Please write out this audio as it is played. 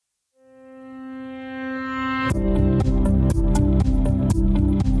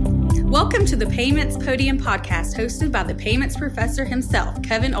Welcome to the Payments Podium podcast hosted by the payments professor himself,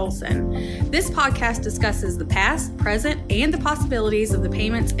 Kevin Olson. This podcast discusses the past, present, and the possibilities of the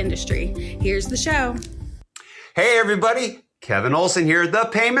payments industry. Here's the show. Hey, everybody. Kevin Olson here, the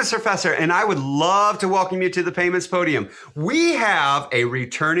payments professor, and I would love to welcome you to the Payments Podium. We have a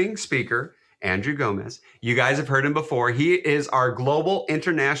returning speaker, Andrew Gomez. You guys have heard him before. He is our global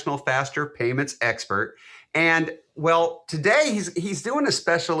international faster payments expert. And well, today he's doing a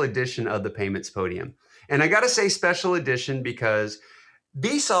special edition of the Payments Podium. And I got to say special edition because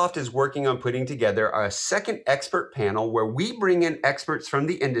Vsoft is working on putting together a second expert panel where we bring in experts from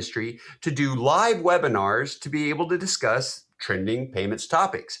the industry to do live webinars to be able to discuss trending payments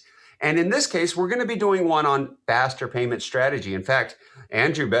topics. And in this case, we're going to be doing one on faster payment strategy. In fact,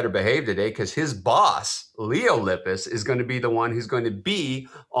 Andrew better behave today because his boss, Leo Lipis, is going to be the one who's going to be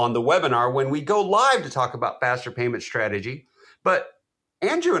on the webinar when we go live to talk about faster payment strategy. But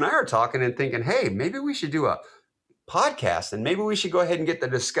Andrew and I are talking and thinking, hey, maybe we should do a podcast and maybe we should go ahead and get the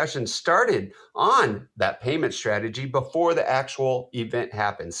discussion started on that payment strategy before the actual event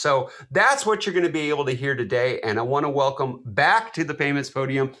happens. So that's what you're going to be able to hear today. And I want to welcome back to the Payments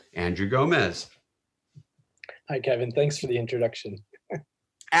Podium, Andrew Gomez. Hi, Kevin. Thanks for the introduction.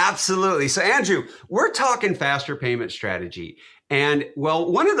 Absolutely. So Andrew, we're talking faster payment strategy. And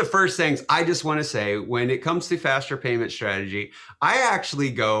well, one of the first things I just want to say when it comes to faster payment strategy, I actually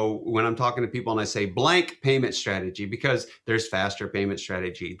go when I'm talking to people and I say blank payment strategy because there's faster payment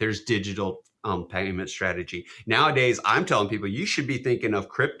strategy. There's digital payment strategy. Nowadays, I'm telling people you should be thinking of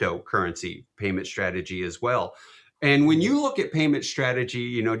cryptocurrency payment strategy as well. And when you look at payment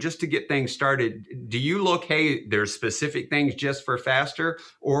strategy, just to get things started, do you look, hey, there's specific things just for faster,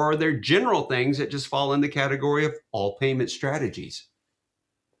 or are there general things that just fall in the category of all payment strategies?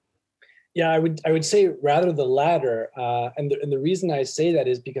 Yeah, I would say rather the latter. And the reason I say that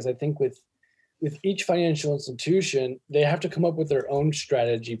is because I think with each financial institution, they have to come up with their own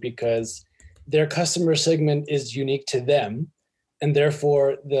strategy because their customer segment is unique to them. And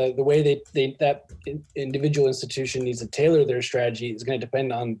therefore, the way that individual institution needs to tailor their strategy is going to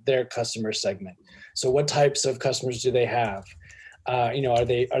depend on their customer segment. So, what types of customers do they have? Are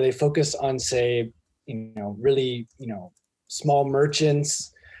they focused on, say, really small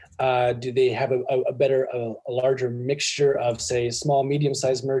merchants? Do they have a larger mixture of, say, small,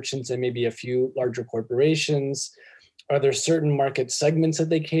 medium-sized merchants and maybe a few larger corporations? Are there certain market segments that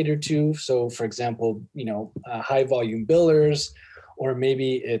they cater to? So, for example, high volume billers. Or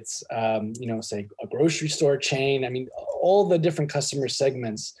maybe it's, say a grocery store chain. I mean, all the different customer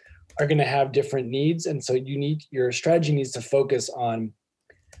segments are going to have different needs. And so your strategy needs to focus on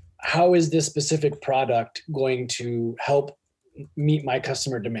how is this specific product going to help meet my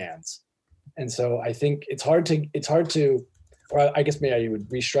customer demands? And so I think it's hard to, or I guess maybe I would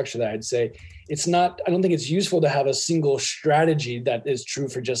restructure that. I'd say I don't think it's useful to have a single strategy that is true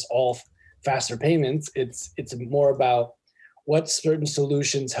for just all faster payments. It's more about what certain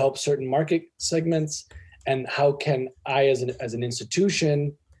solutions help certain market segments, and how can I, as an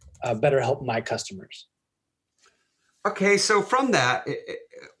institution, better help my customers? Okay, so from that,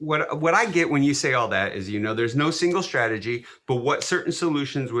 what I get when you say all that is, there's no single strategy, but what certain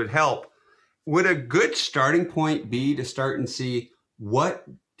solutions would help. Would a good starting point be to start and see what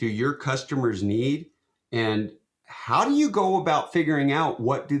do your customers need, and how do you go about figuring out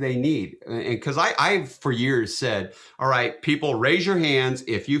what do they need? And because I've for years said, all right, people raise your hands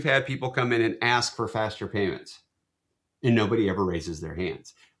if you've had people come in and ask for faster payments, and nobody ever raises their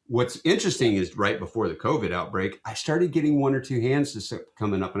hands. What's interesting is right before the COVID outbreak, I started getting one or two hands just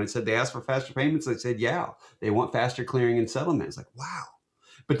coming up, and I said, they asked for faster payments. I said, yeah, they want faster clearing and settlement. It's like, wow.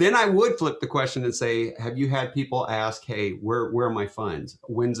 But then I would flip the question and say, have you had people ask, hey, where are my funds?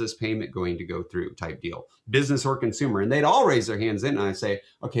 When's this payment going to go through type deal? Business or consumer? And they'd all raise their hands in, and I say,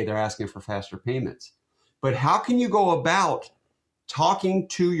 okay, they're asking for faster payments. But how can you go about talking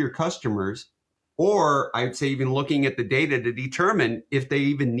to your customers, or I'd say even looking at the data to determine if they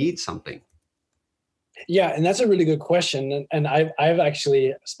even need something? Yeah, and that's a really good question. And I've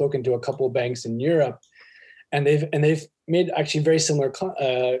actually spoken to a couple of banks in Europe, and they've made actually very similar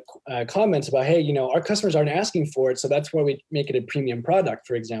comments about, hey, our customers aren't asking for it, so that's why we make it a premium product,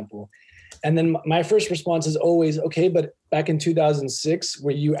 for example. And then my first response is always, okay, but back in 2006,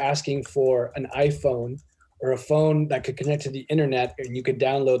 were you asking for an iPhone or a phone that could connect to the internet and you could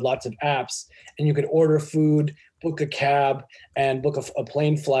download lots of apps and you could order food, book a cab, and book a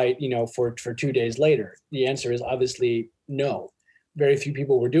plane flight, for 2 days later? The answer is obviously no. Very few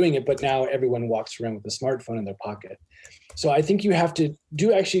people were doing it, but now everyone walks around with a smartphone in their pocket. So I think you have to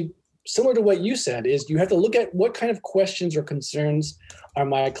similar to what you said, is you have to look at what kind of questions or concerns are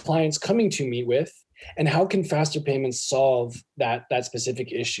my clients coming to me with, and how can faster payments solve that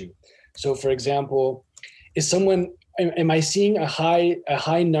specific issue. So, for example, am I seeing a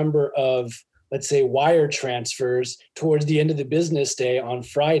high number of, let's say, wire transfers towards the end of the business day on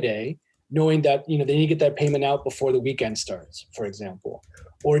Friday, knowing that they need to get that payment out before the weekend starts, for example?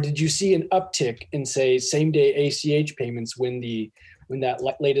 Or did you see an uptick in, say, same day ACH payments when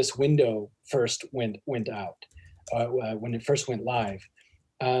that latest window first went out, when it first went live?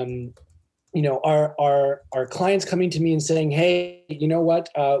 Are clients coming to me and saying, hey, you know what,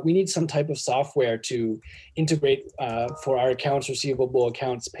 we need some type of software to integrate for our accounts receivable,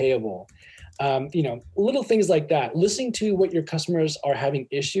 accounts payable? Little things like that. Listening to what your customers are having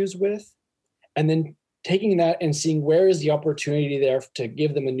issues with, and then taking that and seeing where is the opportunity there to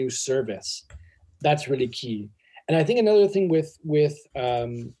give them a new service. That's really key. And I think another thing with at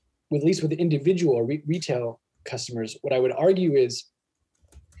least with the individual or retail customers, what I would argue is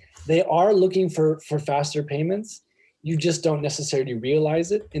they are looking for faster payments. You just don't necessarily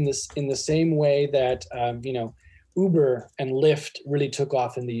realize it in the same way that Uber and Lyft really took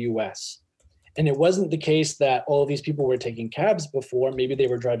off in the US. And it wasn't the case that all of these people were taking cabs before. Maybe they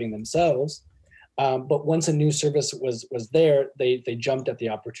were driving themselves. But once a new service was there, they jumped at the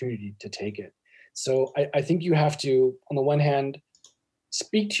opportunity to take it. So I think you have to, on the one hand,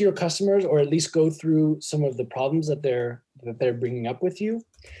 speak to your customers, or at least go through some of the problems that they're bringing up with you.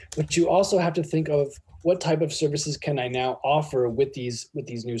 But you also have to think of, what type of services can I now offer with these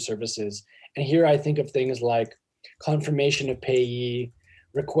new services? And here I think of things like confirmation of payee,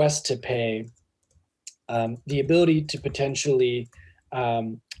 request to pay, the ability to potentially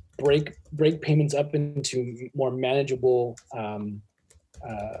break payments up into more manageable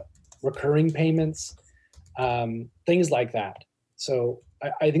recurring payments, things like that. So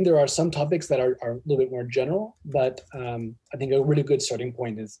I think there are some topics that are a little bit more general, but I think a really good starting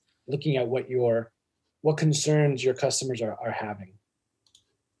point is looking at what concerns your customers are having.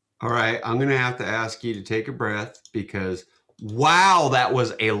 All right, I'm going to have to ask you to take a breath, because wow, that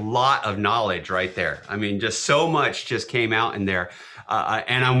was a lot of knowledge right there. I mean, just so much just came out in there.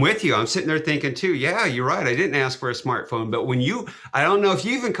 And I'm with you. I'm sitting there thinking too, yeah, you're right. I didn't ask for a smartphone, but I don't know if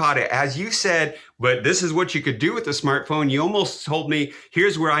you even caught it, as you said, but this is what you could do with a smartphone. You almost told me,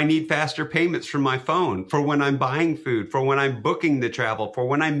 here's where I need faster payments from my phone, for when I'm buying food, for when I'm booking the travel, for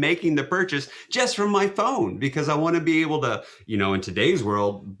when I'm making the purchase, just from my phone, because I want to be able to, in today's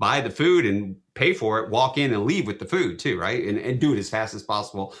world, buy the food and pay for it, walk in and leave with the food too, right? And do it as fast as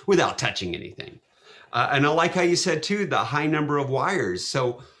possible without touching anything. And I like how you said too, the high number of wires.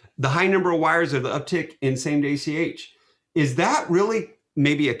 So the high number of wires, or the uptick in same day ACH, is that really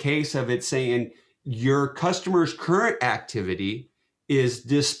maybe a case of it saying your customer's current activity is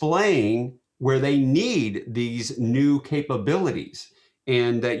displaying where they need these new capabilities,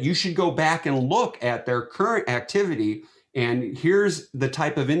 and that you should go back and look at their current activity? And here's the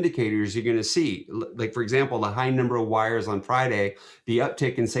type of indicators you're going to see. Like, for example, the high number of wires on Friday, the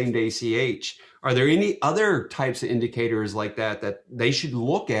uptick in same day ACH. Are there any other types of indicators like that they should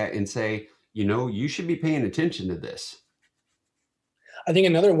look at and say, you should be paying attention to this? I think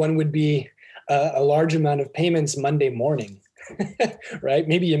another one would be a large amount of payments Monday morning, right?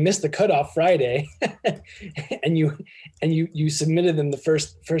 Maybe you missed the cutoff Friday and you submitted them the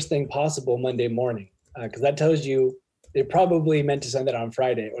first thing possible Monday morning, because that tells you they probably meant to send that on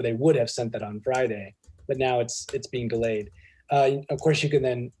Friday, or they would have sent that on Friday, but now it's being delayed. Of course, you can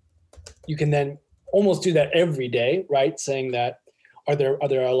then almost do that every day, right? Saying that, are there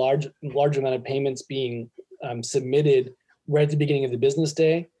a large amount of payments being submitted right at the beginning of the business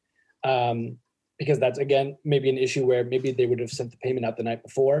day? Because that's, again, maybe an issue where maybe they would have sent the payment out the night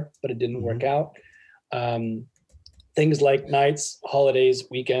before, but it didn't work out. Things like nights, holidays,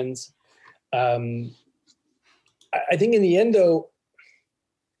 weekends. I think in the end, though,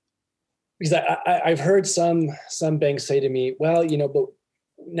 because I've heard some banks say to me, well, but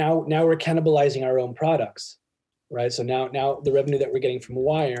now we're cannibalizing our own products, right? So now the revenue that we're getting from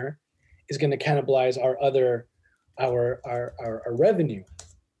Wire is going to cannibalize our revenue.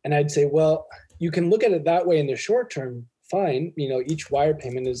 And I'd say, well, you can look at it that way in the short term, fine. Each Wire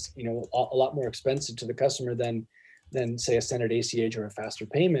payment is, a lot more expensive to the customer than say a standard ACH or a faster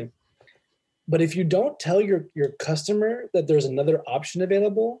payment. But if you don't tell your customer that there's another option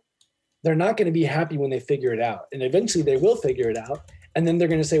available, they're not going to be happy when they figure it out. And eventually they will figure it out. And then they're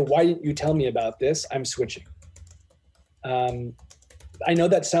going to say, why didn't you tell me about this? I'm switching. I know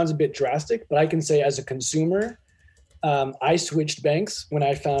that sounds a bit drastic, but I can say as a consumer, I switched banks when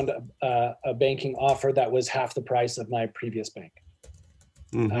I found a banking offer that was half the price of my previous bank.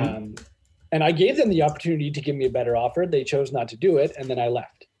 Mm-hmm. And I gave them the opportunity to give me a better offer. They chose not to do it, and then I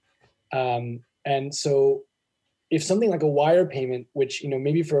left. And so if something like a wire payment, which,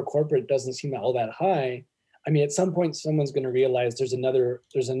 maybe for a corporate doesn't seem all that high, I mean, at some point someone's going to realize there's another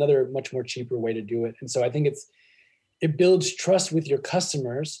much more cheaper way to do it. And so I think it builds trust with your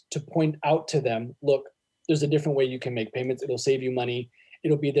customers to point out to them, look, there's a different way you can make payments. It'll save you money.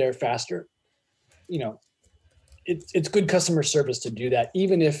 It'll be there faster. It's good customer service to do that,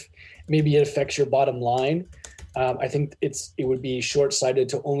 even if maybe it affects your bottom line. I think it would be short-sighted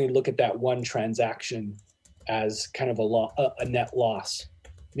to only look at that one transaction as kind of a net loss.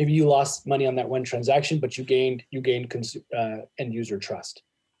 Maybe you lost money on that one transaction, but you gained end user trust.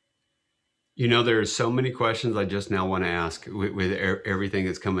 There's so many questions I just now want to ask with everything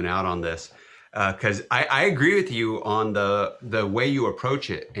that's coming out on this. Because I agree with you on the way you approach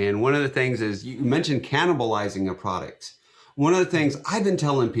it. And one of the things is you mentioned cannibalizing a product. One of the things I've been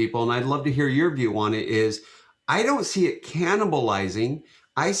telling people, and I'd love to hear your view on it, is I don't see it cannibalizing.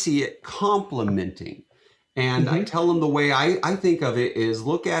 I see it complementing. And I tell them the way I think of it is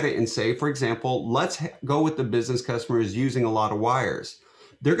look at it and say, for example, let's go with the business customers using a lot of wires.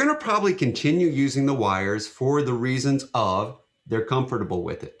 They're going to probably continue using the wires for the reasons of they're comfortable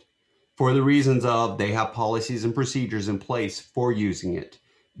with it. For the reasons of they have policies and procedures in place for using it.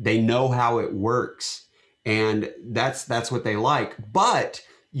 They know how it works. And that's what they like. But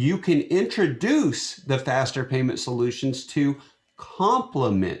you can introduce the faster payment solutions to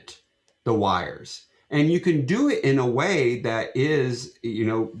complement the wires. And you can do it in a way that is,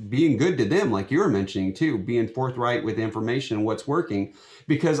 being good to them, like you were mentioning too, being forthright with information and what's working.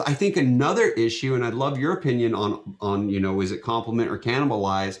 Because I think another issue, and I'd love your opinion on is it complement or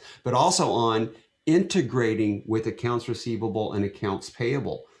cannibalize, but also on integrating with accounts receivable and accounts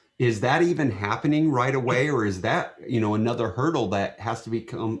payable. Is that even happening right away, or is that, another hurdle that has to be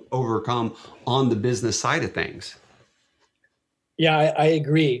overcome on the business side of things? Yeah, I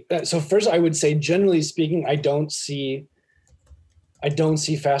agree. So first, I would say, generally speaking, I don't see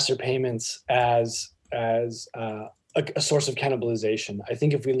faster payments as a source of cannibalization. I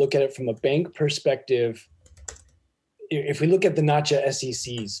think if we look at it from a bank perspective, if we look at the NACHA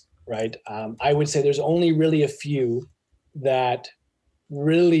SECs, right, I would say there's only really a few that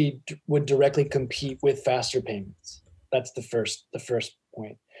really would directly compete with faster payments. That's the first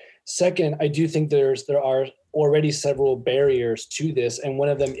point. Second, I do think there are already several barriers to this, and one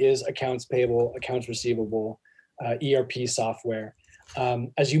of them is accounts payable, accounts receivable, ERP software.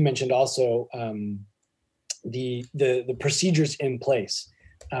 As you mentioned, also the procedures in place.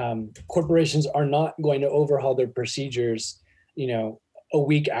 Corporations are not going to overhaul their procedures, a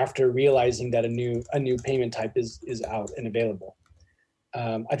week after realizing that a new payment type is out and available.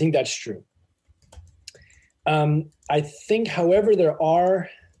 I think that's true. I think, however, there are,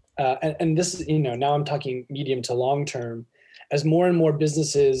 and this is, now I'm talking medium to long term, as more and more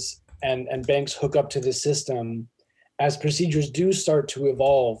businesses and banks hook up to the system, as procedures do start to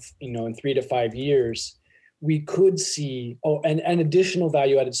evolve, in 3 to 5 years, we could see, and additional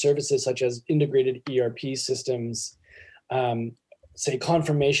value-added services such as integrated ERP systems, say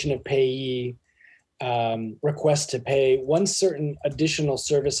confirmation of payee, request to pay. Once certain additional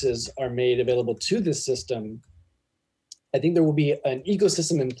services are made available to this system, I think there will be an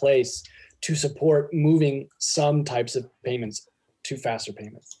ecosystem in place to support moving some types of payments to faster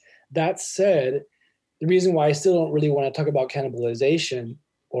payments. That said, the reason why I still don't really want to talk about cannibalization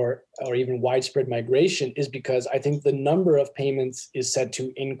or even widespread migration is because I think the number of payments is set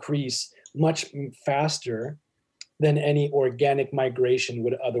to increase much faster than any organic migration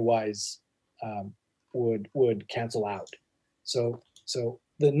would otherwise would cancel out. So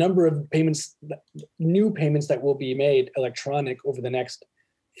the number of payments, new payments that will be made electronic over the next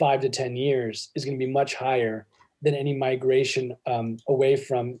 5 to 10 years is going to be much higher than any migration away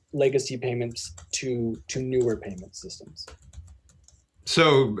from legacy payments to newer payment systems.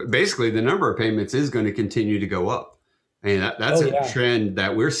 So basically, the number of payments is going to continue to go up. I mean, that's a trend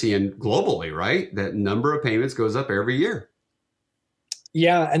that we're seeing globally, right? That number of payments goes up every year.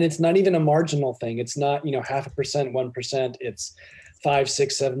 Yeah, and it's not even a marginal thing. It's not 0.5%, 1%. It's 5,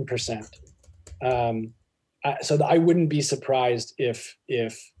 6, 7%. So I wouldn't be surprised if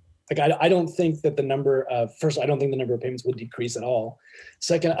I don't think that the number of, first, I don't think the number of payments will decrease at all.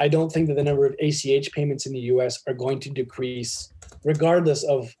 Second, I don't think that the number of ACH payments in the US are going to decrease regardless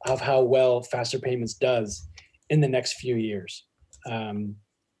of how well faster payments does in the next few years.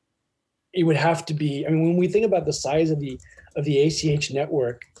 It would have to be, when we think about the size of the ACH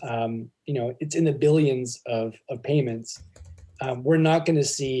network, it's in the billions of payments. We're not going to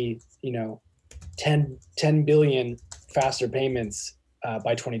see, 10 billion faster payments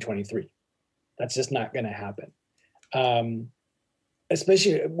by 2023. That's just not going to happen.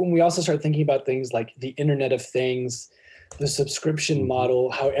 Especially when we also start thinking about things like the Internet of Things, the subscription model,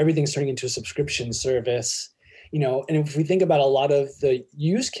 how everything's turning into a subscription service, and if we think about a lot of the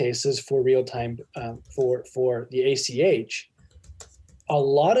use cases for real time, for the ACH, a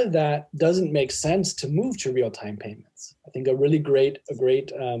lot of that doesn't make sense to move to real time payments. I think a great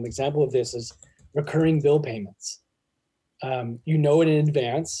example of this is recurring bill payments. It in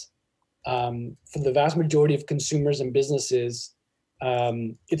advance. For the vast majority of consumers and businesses,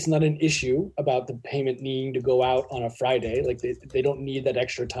 it's not an issue about the payment needing to go out on a Friday. Like they don't need that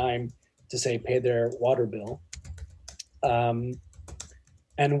extra time to say pay their water bill.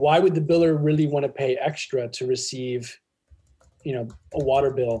 And why would the biller really want to pay extra to receive, a water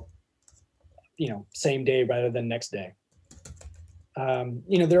bill, same day rather than next day?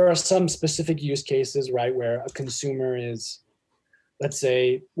 There are some specific use cases, right, where a consumer is, let's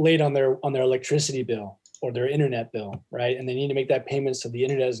say, late on their electricity bill or their internet bill, right? And they need to make that payment so the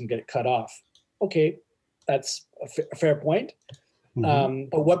internet doesn't get cut off. Okay, that's a fair point.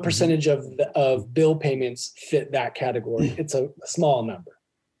 But what percentage of bill payments fit that category? It's a small number.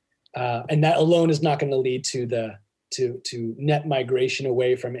 And that alone is not going to lead to to net migration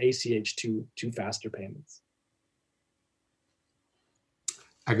away from ACH to faster payments.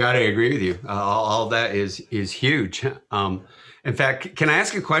 I got to agree with you. All that is huge. In fact, can I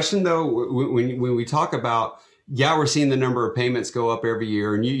ask a question though? When we talk about, we're seeing the number of payments go up every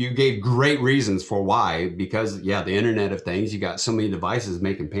year, and you gave great reasons for why, because the Internet of Things, you got so many devices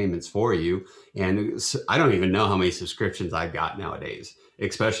making payments for you. And I don't even know how many subscriptions I've got nowadays,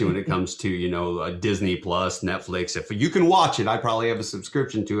 especially when it comes to, Disney Plus, Netflix. If you can watch it, I probably have a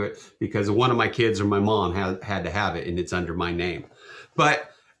subscription to it because one of my kids or my mom had to have it, and it's under my name.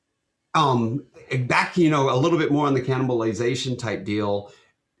 But back, a little bit more on the cannibalization type deal.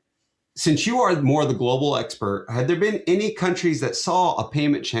 Since you are more the global expert, had there been any countries that saw a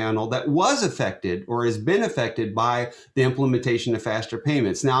payment channel that was affected or has been affected by the implementation of faster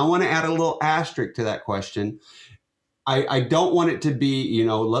payments? Now, I want to add a little asterisk to that question. I don't want it to be,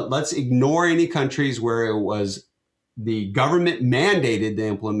 let's ignore any countries where it was the government mandated the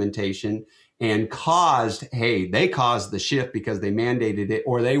implementation and they caused the shift because they mandated it,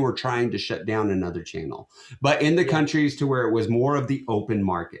 or they were trying to shut down another channel. But in the countries to where it was more of the open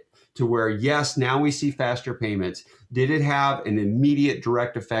market, to where, yes, now we see faster payments, did it have an immediate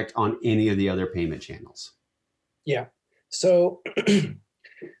direct effect on any of the other payment channels? Yeah. So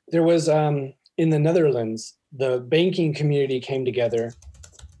there was, in the Netherlands, the banking community came together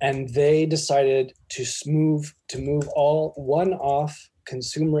and they decided to move all one-off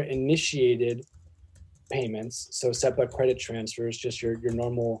consumer-initiated payments, so SEPA credit transfers, just your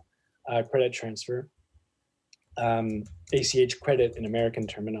normal credit transfer, ACH credit in American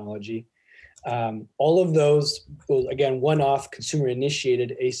terminology. All of those, again, one-off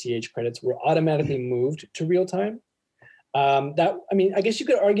consumer-initiated ACH credits were automatically moved to real time. I guess you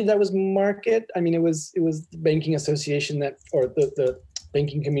could argue that was market. It was the banking association or the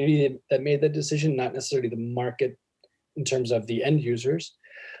banking community that made that decision, not necessarily the market in terms of the end users.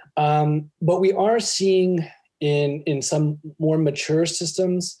 But we are seeing in some more mature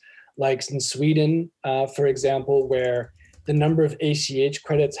systems, like in Sweden, for example, where the number of ACH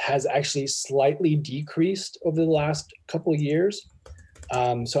credits has actually slightly decreased over the last couple of years.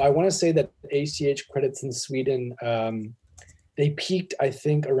 So I want to say that ACH credits in Sweden, they peaked, I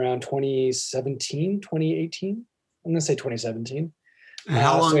think, around 2017, 2018. I'm going to say 2017. And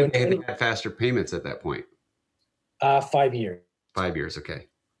how long have they had faster payments at that point? 5 years. 5 years, okay.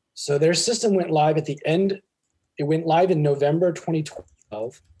 So their system went live it went live in November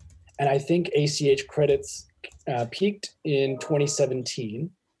 2012. And I think ACH credits peaked in 2017.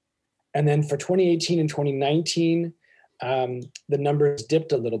 And then for 2018 and 2019, the numbers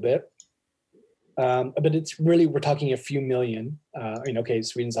dipped a little bit. But it's really, we're talking a few million.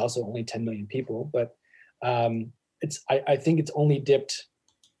 Sweden's also only 10 million people, but I think it's only dipped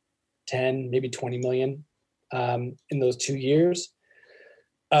 10, maybe 20 million in those 2 years.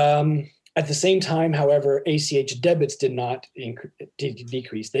 At the same time, however, ACH debits did not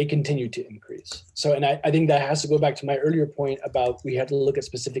decrease. They continued to increase. So, and I think that has to go back to my earlier point about we had to look at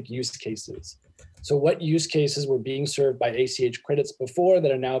specific use cases. So what use cases were being served by ACH credits before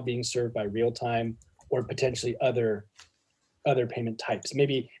that are now being served by real-time or potentially other payment types?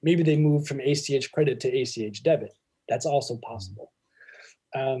 Maybe they moved from ACH credit to ACH debit. That's also possible.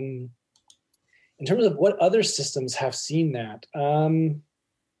 In terms of what other systems have seen that,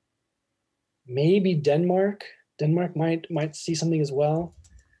 maybe Denmark. Denmark might see something as well.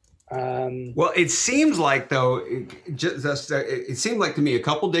 Well, it seems like, though, it seemed like to me a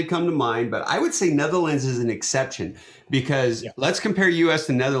couple did come to mind, but I would say Netherlands is an exception because let's compare U.S.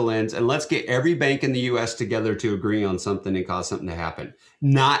 to Netherlands and let's get every bank in the U.S. together to agree on something and cause something to happen.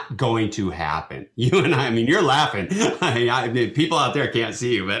 Not going to happen. You and I mean, you're laughing. I mean, people out there can't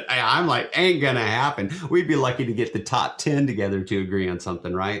see you, but I'm like, ain't going to happen. We'd be lucky to get the top 10 together to agree on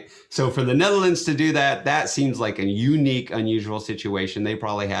something, right? So for the Netherlands to do that, that seems like a unique, unusual situation. They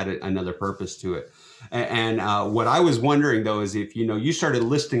probably had another purpose to it. And what I was wondering, though, is if, you started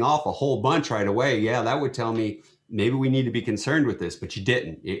listing off a whole bunch right away, that would tell me maybe we need to be concerned with this, but you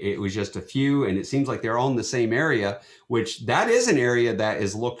didn't. It was just a few, and it seems like they're all in the same area, which that is an area that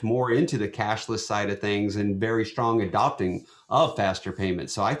is looked more into the cashless side of things and very strong adopting of faster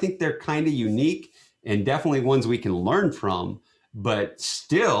payments. So I think they're kind of unique and definitely ones we can learn from, but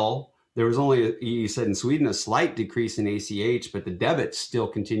still, there was only, you said in Sweden, a slight decrease in ACH, but the debits still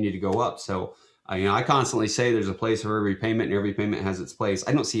continue to go up. So, I constantly say there's a place for every payment and every payment has its place.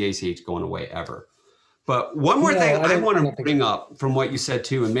 I don't see ACH going away ever. But one more thing I want to bring up from what you said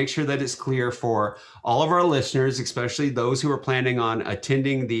too, and make sure that it's clear for all of our listeners, especially those who are planning on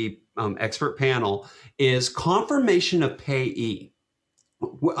attending the expert panel, is confirmation of payee.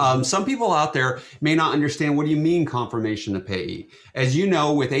 Some people out there may not understand, what do you mean confirmation of payee? As you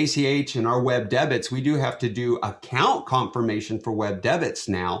know, with ACH and our web debits, we do have to do account confirmation for web debits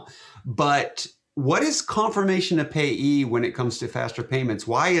now. But what is confirmation of payee when it comes to faster payments?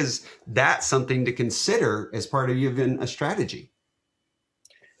 Why is that something to consider as part of even a strategy?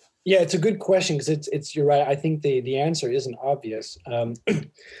 Yeah, it's a good question because you're right. I think the answer isn't obvious.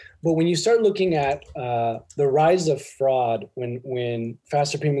 But when you start looking at the rise of fraud when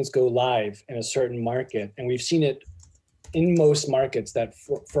faster payments go live in a certain market, and we've seen it in most markets that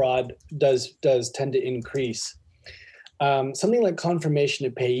fraud does tend to increase. Something like confirmation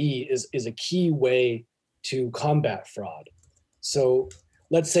of payee is a key way to combat fraud. So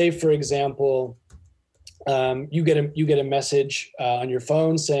let's say, for example, you get a message on your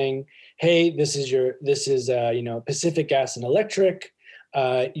phone saying, "Hey, this is Pacific Gas and Electric.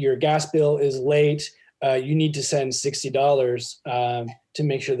 Your gas bill is late. You need to send $60 to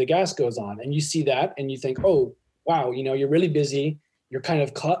make sure the gas goes on." And you see that and you think, "Oh, wow, you're really busy. You're kind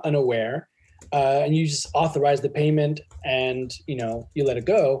of caught unaware." And you just authorize the payment and, you let it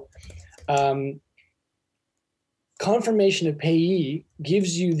go. Confirmation of payee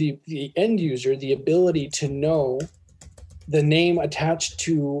gives you the end user the ability to know the name attached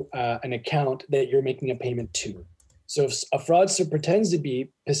to an account that you're making a payment to. So if a fraudster pretends to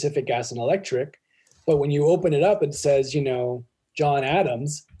be Pacific Gas and Electric, but when you open it up, it says, John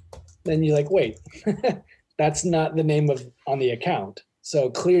Adams, then you're like, wait, that's not the name on the account.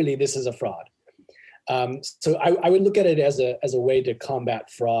 So clearly this is a fraud. So I would look at it as a way to combat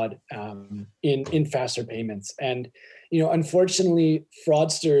fraud in faster payments. And, unfortunately,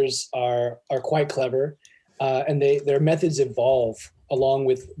 fraudsters are quite clever, and their methods evolve along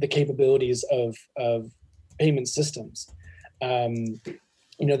with the capabilities of payment systems.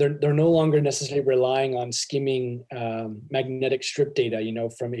 They're no longer necessarily relying on skimming magnetic strip data,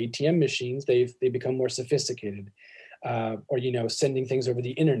 from ATM machines. They've become more sophisticated, or sending things over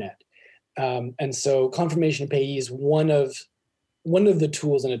the internet. And so confirmation of payee is one of the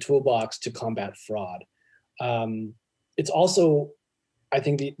tools in a toolbox to combat fraud. It's also, I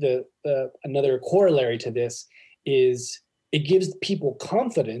think, the another corollary to this is it gives people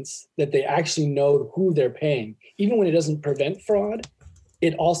confidence that they actually know who they're paying. Even when it doesn't prevent fraud,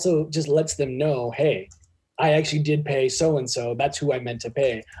 it also just lets them know, hey, I actually did pay so-and-so. That's who I meant to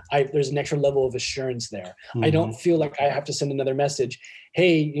pay. There's an extra level of assurance there. Mm-hmm. I don't feel like I have to send another message.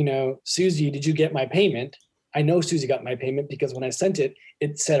 Hey, Susie, did you get my payment? I know Susie got my payment because when I sent it,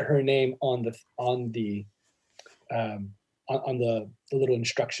 it said her name on the little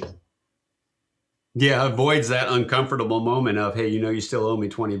instruction. Yeah, avoids that uncomfortable moment of, hey, you still owe me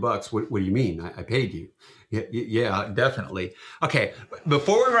 $20. What do you mean? I paid you. Yeah, definitely. Okay,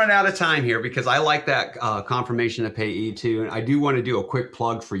 before we run out of time here, because I like that confirmation of payee too, and I do want to do a quick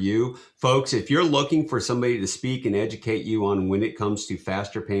plug for you. Folks, if you're looking for somebody to speak and educate you on when it comes to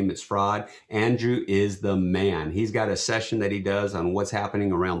faster payments fraud, Andrew is the man. He's got a session that he does on what's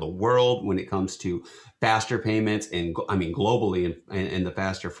happening around the world when it comes to faster payments and globally and the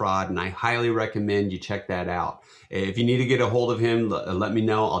faster fraud. And I highly recommend you check that out. If you need to get a hold of him, let me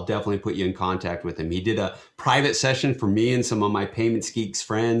know. I'll definitely put you in contact with him. He did a private session for me and some of my Payments Geeks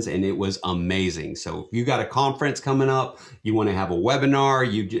friends, and it was amazing. So if you got a conference coming up, you want to have a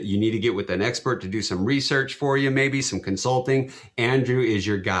webinar, you need to get with an expert to do some research for you, maybe some consulting, Andrew is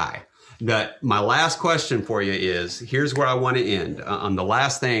your guy. My last question for you is, here's where I want to end on the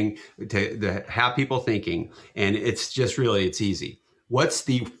last thing to have people thinking. And it's just really, it's easy. What's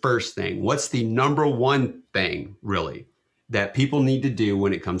the first thing? What's the number one thing really that people need to do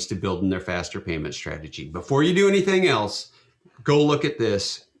when it comes to building their faster payment strategy? Before you do anything else, go look at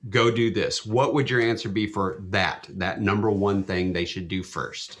this, go do this. What would your answer be for that number one thing they should do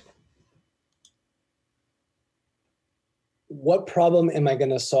first? What problem am I going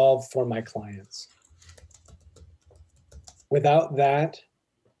to solve for my clients? Without that,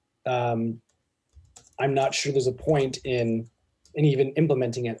 I'm not sure there's a point in even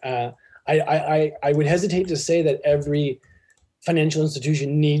implementing it. I would hesitate to say that every financial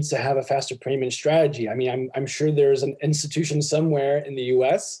institution needs to have a faster payment strategy. I mean, I'm sure there's an institution somewhere in the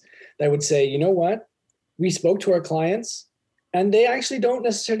US that would say, you know what, we spoke to our clients and they actually don't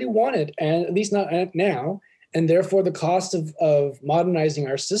necessarily want it, and at least not now. And therefore the cost of modernizing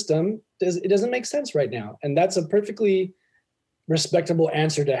our system, it doesn't make sense right now. And that's a perfectly respectable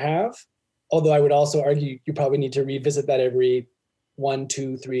answer to have. Although I would also argue you probably need to revisit that every 1,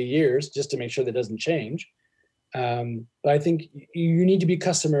 2, 3 years just to make sure that doesn't change. But I think you need to be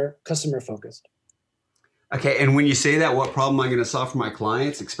customer focused. Okay. And when you say that, what problem am I going to solve for my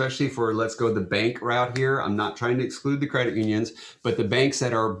clients, especially for, let's go the bank route here? I'm not trying to exclude the credit unions, but the banks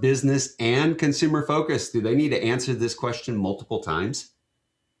that are business and consumer focused, do they need to answer this question multiple times?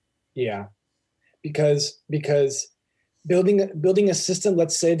 Yeah, because building a system,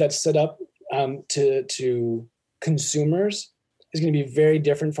 let's say, that's set up to consumers is going to be very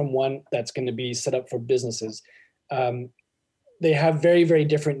different from one that's going to be set up for businesses. They have very, very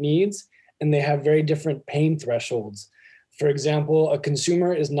different needs, and they have very different pain thresholds. For example, a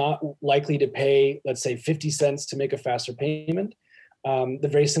consumer is not likely to pay, let's say, 50 cents to make a faster payment. The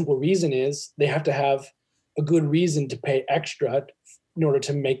very simple reason is they have to have a good reason to pay extra in order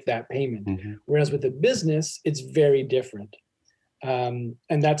to make that payment. Mm-hmm. Whereas with a business, it's very different. And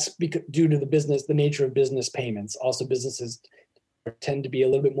that's due to the nature of business payments. Also, businesses tend to be a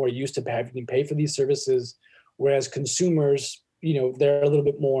little bit more used to having to pay for these services, whereas consumers, they're a little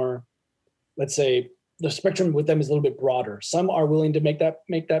bit more, let's say, the spectrum with them is a little bit broader. Some are willing to make that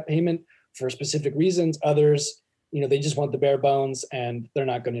payment for specific reasons. Others, they just want the bare bones and they're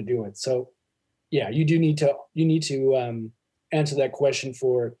not going to do it. So, yeah, you need to answer that question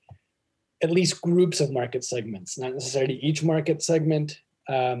for at least groups of market segments, not necessarily each market segment.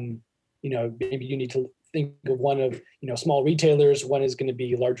 Maybe you need to think of one of, small retailers. One is going to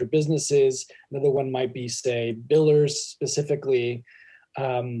be larger businesses. Another one might be, say, billers specifically.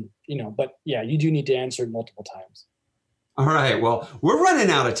 But yeah, you do need to answer it multiple times. All right. Well, we're running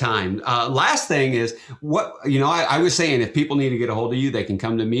out of time. Last thing is I was saying if people need to get a hold of you, they can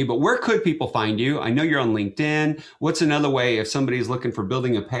come to me, but where could people find you? I know you're on LinkedIn. What's another way if somebody's looking for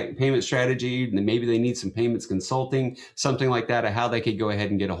building a payment strategy, and maybe they need some payments consulting, something like that, how they could go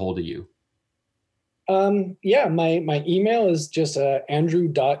ahead and get a hold of you? My email is just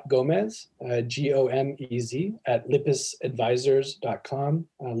andrew.gomez, Gomez at lipisadvisors.com.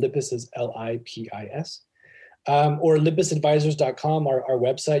 Lipis is Lipis. Or lipisadvisors.com, our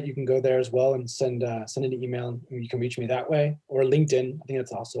website. You can go there as well and send an email, and you can reach me that way. Or LinkedIn. I think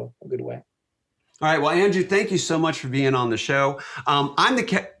that's also a good way. All right. Well, Andrew, thank you so much for being on the show. I'm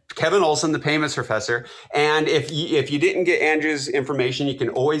Kevin Olson, the Payments Professor. And if you didn't get Andrew's information, you can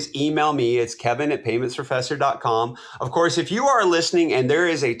always email me. It's kevin@paymentsprofessor.com. Of course, if you are listening and there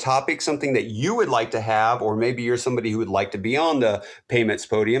is a topic, something that you would like to have, or maybe you're somebody who would like to be on the Payments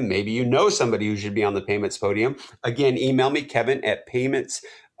Podium, maybe you know somebody who should be on the Payments Podium, again, email me,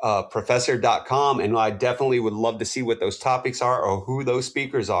 kevin@paymentsprofessor.com, and I definitely would love to see what those topics are or who those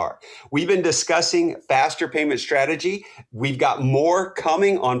speakers are. We've been discussing faster payment strategy. We've got more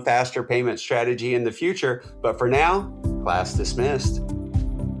coming on faster payment strategy in the future, but for now, class dismissed.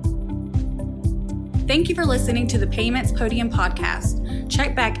 Thank you for listening to the Payments Podium podcast.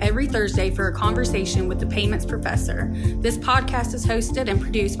 Check back every Thursday for a conversation with the Payments Professor. This podcast is hosted and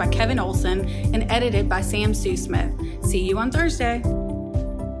produced by Kevin Olson and edited by Sam Sue Smith. See you on Thursday.